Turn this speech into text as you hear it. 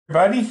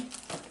Buddy,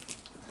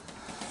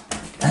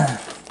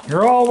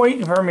 you're all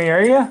waiting for me,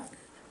 are you?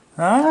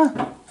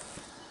 Huh?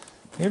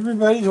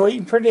 Everybody's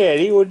waiting for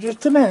Daddy. Well,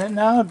 just a minute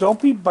now.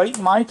 Don't be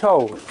biting my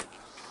toes.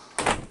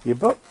 You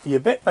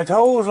bit my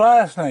toes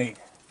last night,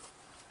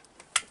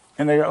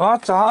 and I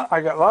got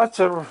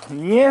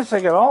yes, I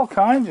got all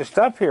kinds of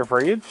stuff here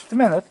for you. Just a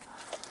minute.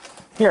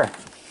 Here,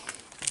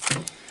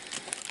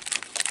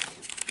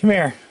 come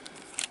here.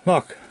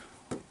 Look.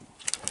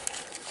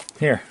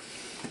 Here.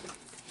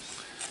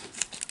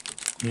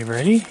 You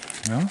ready?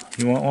 No?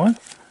 You want one?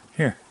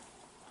 Here.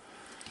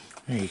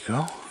 There you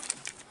go.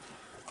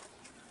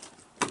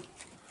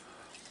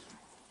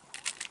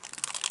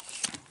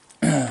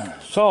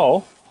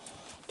 So,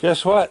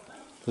 guess what?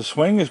 The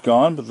swing is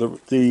gone, but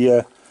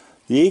the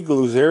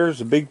igloo's there.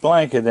 There's a big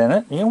blanket in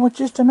it. You know what?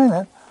 Just a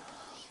minute.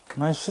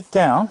 When I sit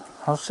down,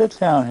 I'll sit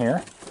down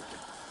here.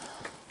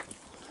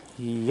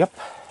 Yep.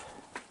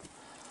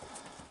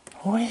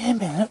 Wait a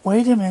minute.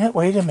 Wait a minute.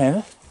 Wait a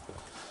minute.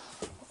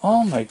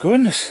 Oh my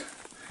goodness.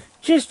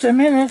 Just a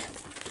minute.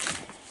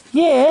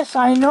 Yes,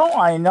 I know.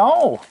 I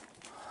know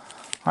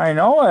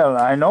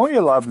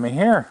you love me.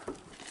 Here.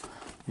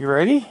 You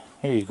ready?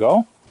 Here you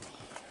go.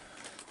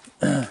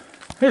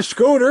 Here's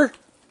Scooter.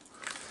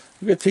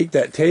 We could take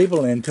that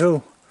table in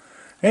too.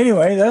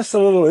 Anyway, that's the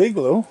little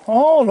igloo.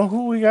 Oh, look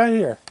who we got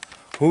here.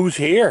 Who's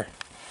here?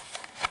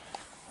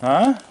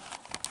 Huh?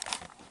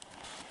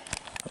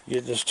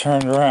 Get this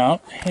turned around.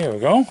 Here we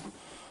go.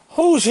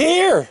 Who's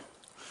here?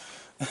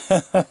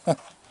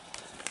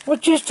 Well,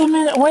 just a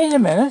minute. Wait a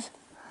minute.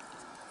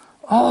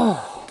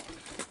 Oh.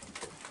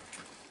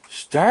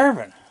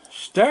 Starving.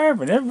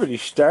 Starving.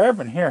 Everybody's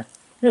starving. Here.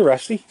 Here,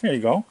 Rusty. Here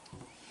you go.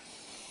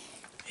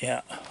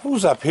 Yeah.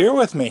 Who's up here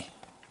with me?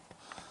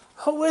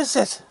 Who is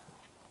it?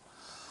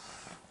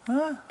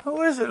 Huh?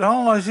 Who is it?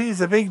 All I see is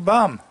a big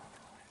bum.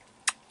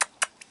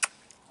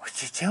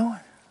 What you doing?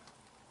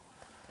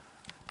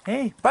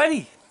 Hey,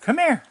 buddy. Come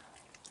here.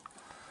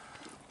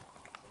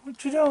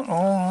 What you doing?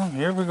 Oh,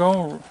 here we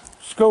go.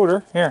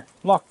 Scooter. Here.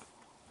 Look.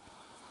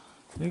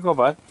 Here you go,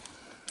 bud.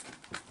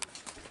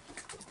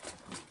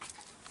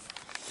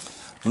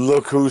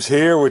 Look who's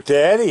here with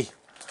Daddy.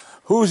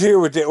 Who's here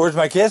with Daddy? Where's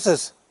my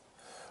kisses?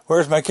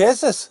 Where's my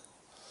kisses?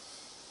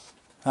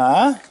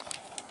 Huh?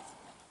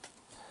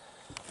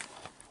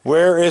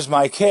 Where is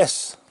my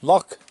kiss?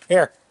 Look.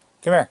 Here.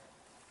 Come here.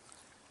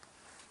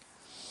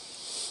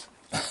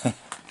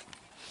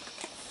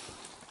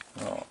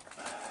 Oh.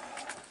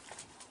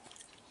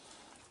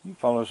 You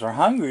fellows are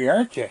hungry,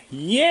 aren't you?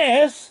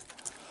 Yes!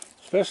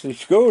 Especially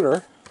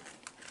Scooter.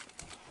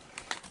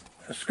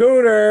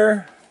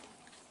 Scooter!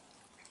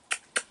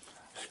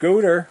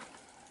 Scooter!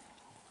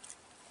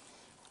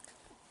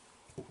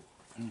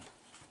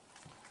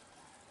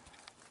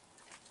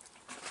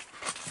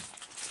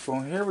 So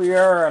here we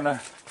are on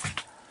a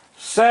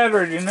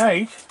Saturday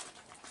night,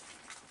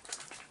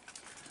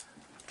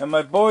 and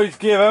my boys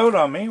give out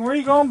on me. Where are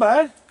you going,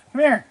 bud?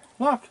 Come here,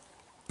 look.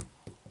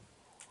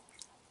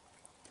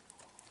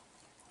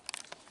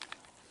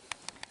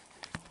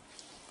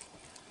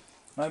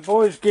 My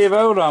boys gave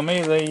out on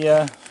me.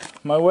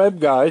 My web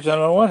guys. I don't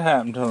know what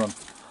happened to them.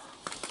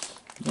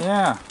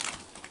 Yeah.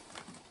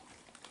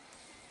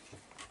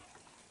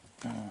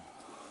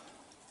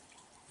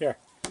 Here.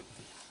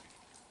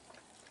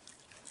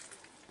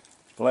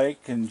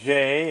 Blake and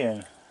Jay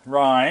and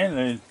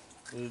Ryan,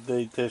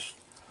 they just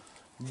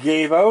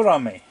gave out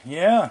on me.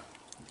 Yeah.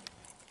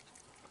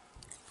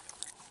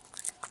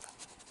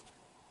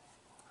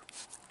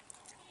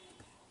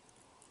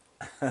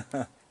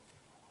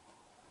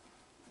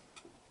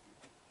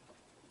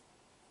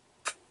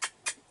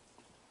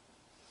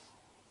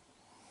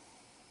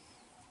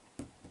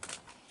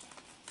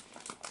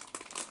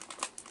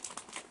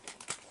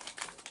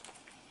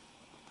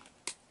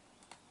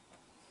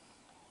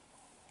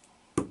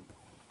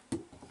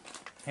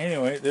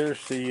 Anyway,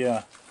 there's the,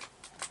 where's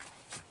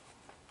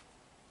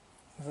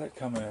that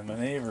coming in? My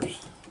neighbors.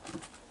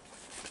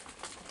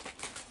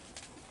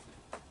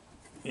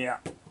 Yeah,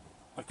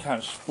 I kind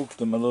of spooked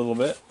them a little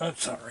bit.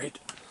 That's alright.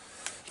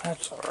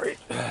 That's alright.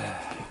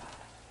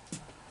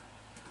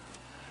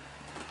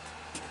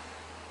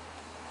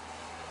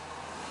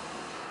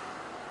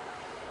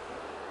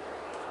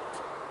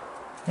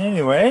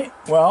 Anyway,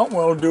 well,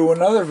 we'll do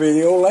another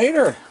video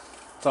later.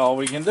 That's all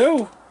we can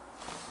do.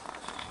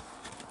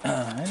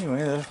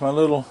 Anyway, there's my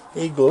little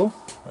igloo.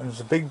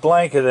 There's a big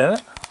blanket in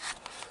it.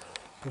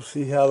 We'll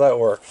see how that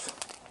works.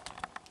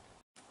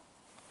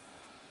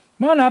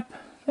 Come on up.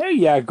 There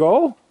you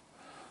go.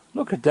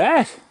 Look at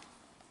that.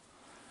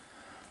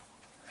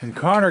 And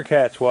Connor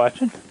Cat's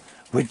watching.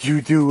 What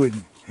you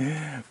doing?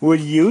 What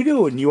are you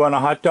doing? You want a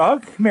hot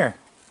dog? Come here.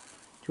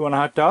 Do you want a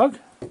hot dog?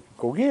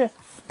 Go get it.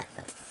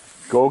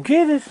 Go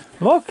get it.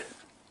 Look.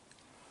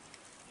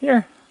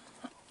 Here.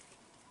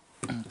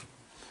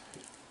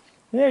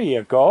 There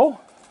you go.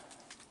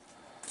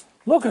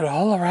 Look at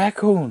all the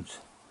raccoons.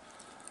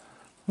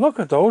 Look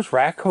at those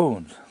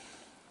raccoons.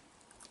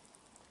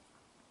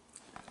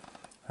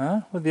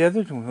 Huh? What the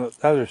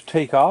others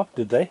take off,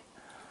 did they?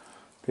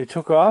 They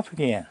took off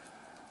again.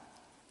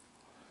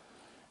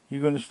 You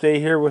going to stay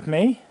here with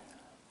me?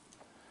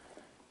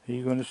 Are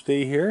you going to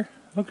stay here?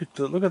 Look at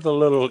the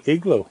little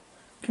igloo.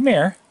 Come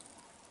here.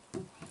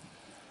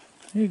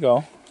 Here you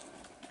go.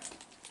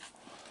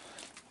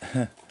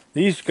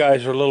 These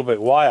guys are a little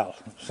bit wild,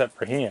 except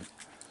for him.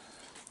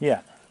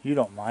 Yeah, you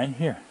don't mind.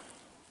 Here.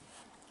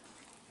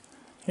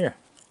 Here.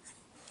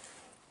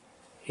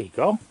 Here you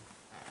go.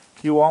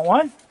 You want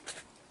one?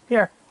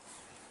 Here.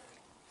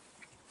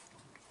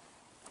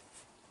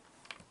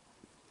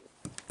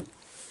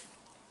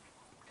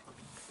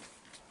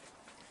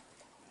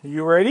 Are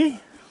you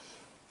ready?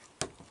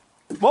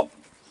 Whoop!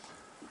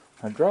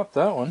 I dropped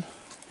that one.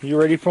 You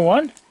ready for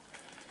one?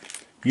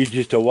 You're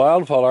just a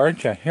wild fella,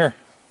 aren't you? Here.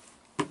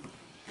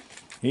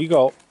 Here you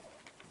go.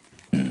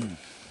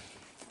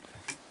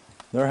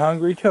 They're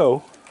hungry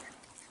too.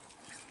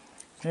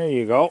 There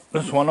you go.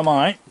 This is one of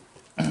mine.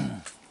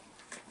 Isn't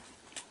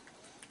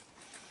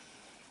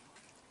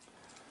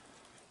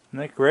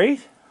that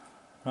great?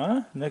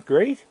 Huh? Isn't that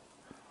great?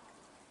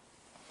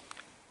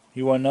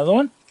 You want another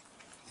one?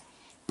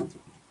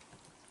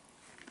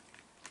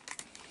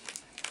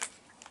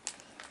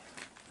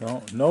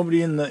 No,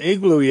 nobody in the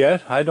igloo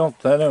yet. I don't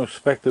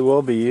expect there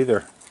will be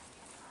either.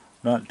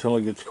 Not until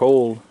it gets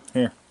cold.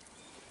 Here.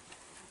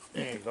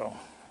 There you go.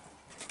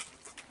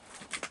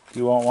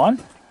 You want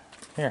one?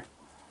 Here.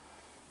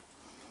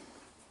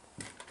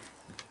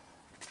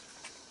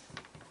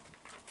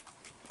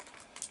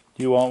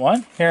 Do you want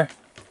one? Here.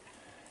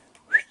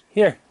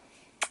 Here.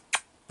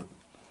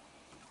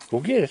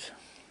 Go get it.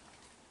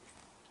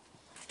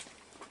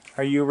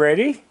 Are you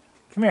ready?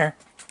 Come here.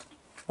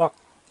 Look.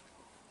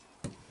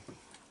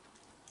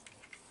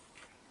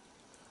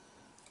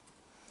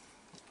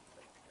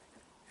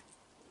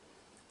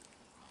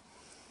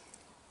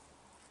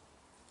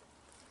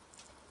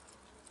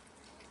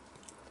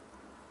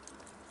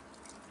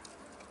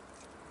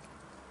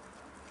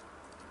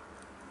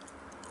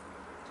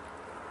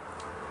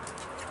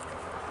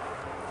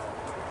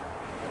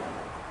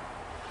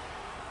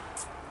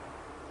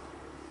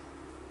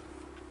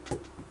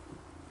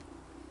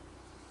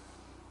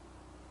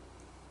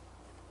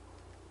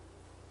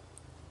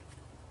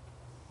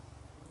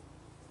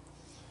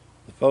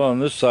 The fellow on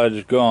this side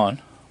is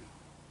gone.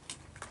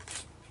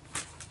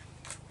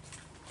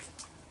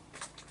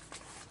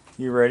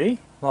 You ready?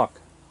 Look.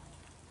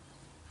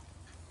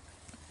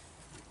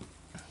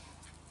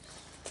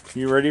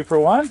 You ready for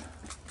one?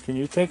 Can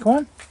you take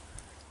one?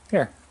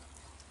 Here.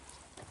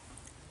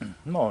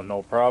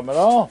 No problem at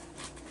all.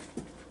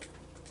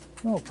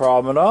 No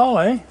problem at all,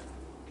 eh?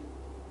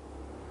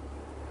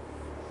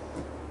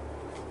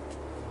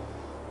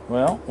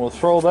 Well, we'll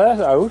throw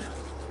that out.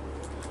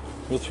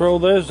 We'll throw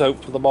those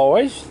out for the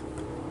boys.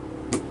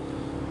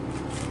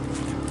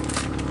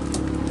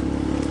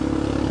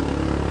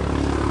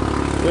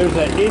 There's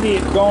that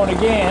idiot going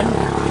again.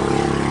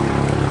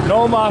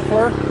 No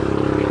muffler.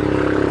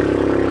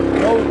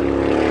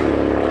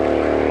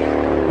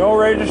 No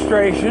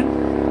registration.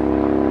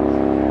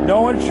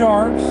 No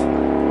insurance.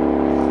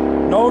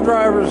 No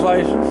driver's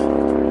license.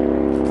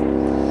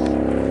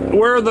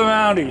 Where are the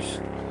Mounties?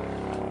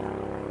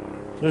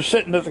 They're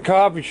sitting at the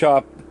coffee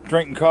shop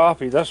drinking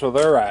coffee. That's where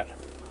they're at.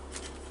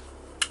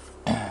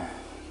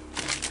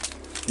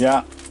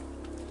 Yeah.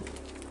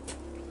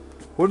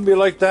 Wouldn't be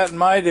like that in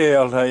my day,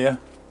 I'll tell you.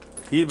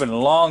 He'd been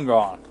long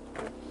gone.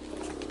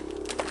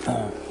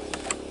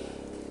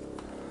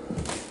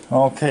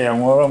 Okay,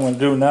 and what I'm going to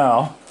do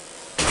now,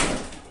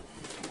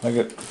 I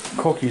got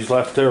cookies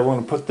left there. We're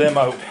going to put them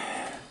out.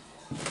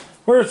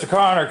 Where's the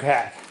Connor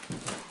cat?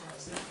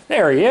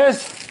 There he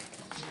is.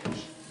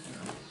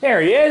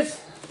 There he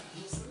is.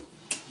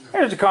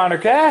 There's the Connor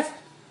cat.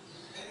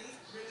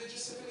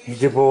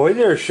 He's a boy.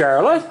 There's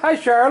Charlotte. Hi,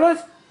 Charlotte.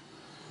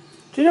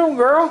 What you doing,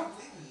 girl?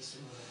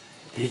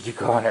 He's a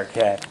Connor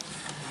cat.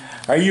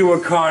 Are you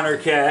a Connor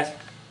cat?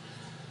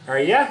 Are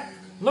ya?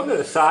 Look at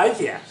the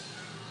size of ya.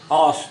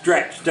 All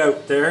stretched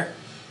out there.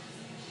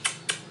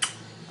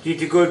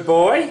 He's a good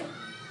boy?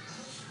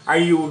 Are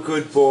you a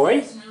good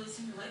boy?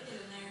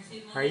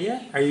 Are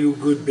ya? Are you a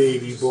good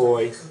baby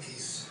boy?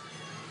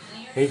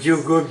 Is you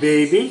a good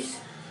baby?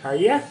 Are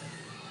ya?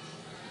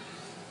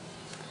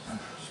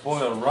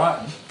 Spoiled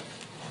rotten.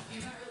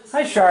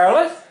 Hi,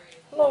 Charlotte.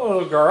 Hello,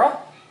 little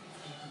girl.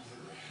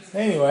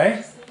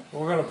 Anyway,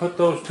 we're going to put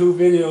those two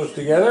videos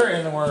together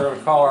and then we're going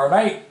to call our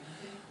night.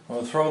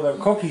 We'll throw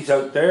them cookies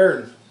out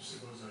there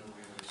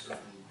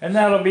and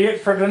that'll be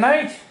it for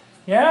tonight.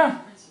 Yeah?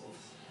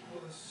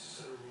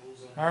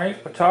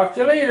 Alright, we'll talk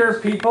to you later,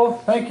 people.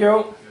 Thank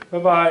you.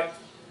 Bye-bye.